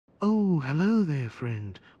Oh, hello there,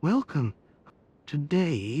 friend. Welcome.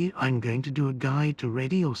 Today, I'm going to do a guide to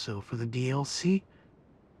ready yourself for the DLC.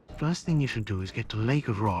 First thing you should do is get to Lake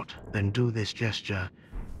of Rot, then do this gesture.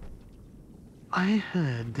 I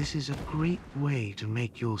heard this is a great way to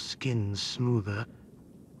make your skin smoother.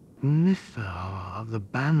 Nitha, the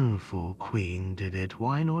Banful Queen, did it.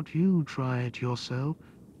 Why not you try it yourself?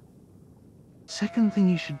 Second thing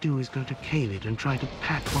you should do is go to Kaled and try to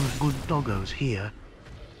pat one of good doggos here.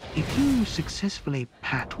 If you successfully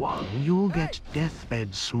pat one, you'll get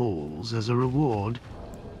deathbed smalls as a reward.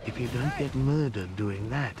 If you don't get murdered doing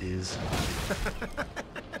that is...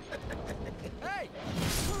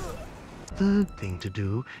 Third thing to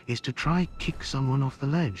do is to try kick someone off the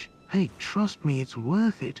ledge. Hey, trust me, it's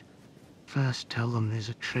worth it. First tell them there's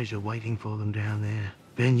a treasure waiting for them down there.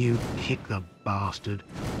 Then you kick the bastard.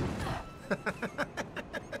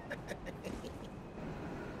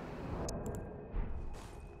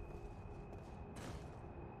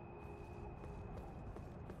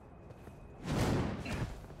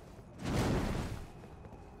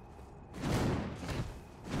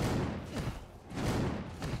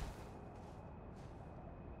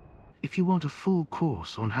 If you want a full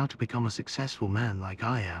course on how to become a successful man like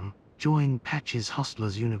I am, join Patch's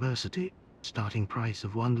Hustlers University. Starting price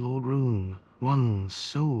of 1 Lord Rune, 1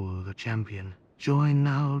 Soul the Champion. Join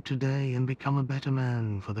now today and become a better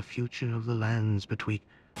man for the future of the lands between.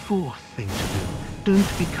 Fourth thing to do,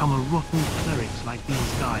 don't become a rotten cleric like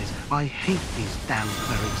these guys. I hate these damn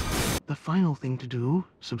clerics. The final thing to do,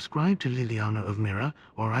 subscribe to Liliana of Mirror,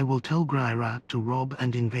 or I will tell Gryra to rob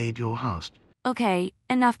and invade your house. Okay,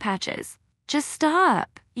 enough patches. Just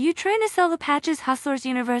stop. You trying to sell the Patches Hustlers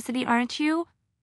University, aren't you?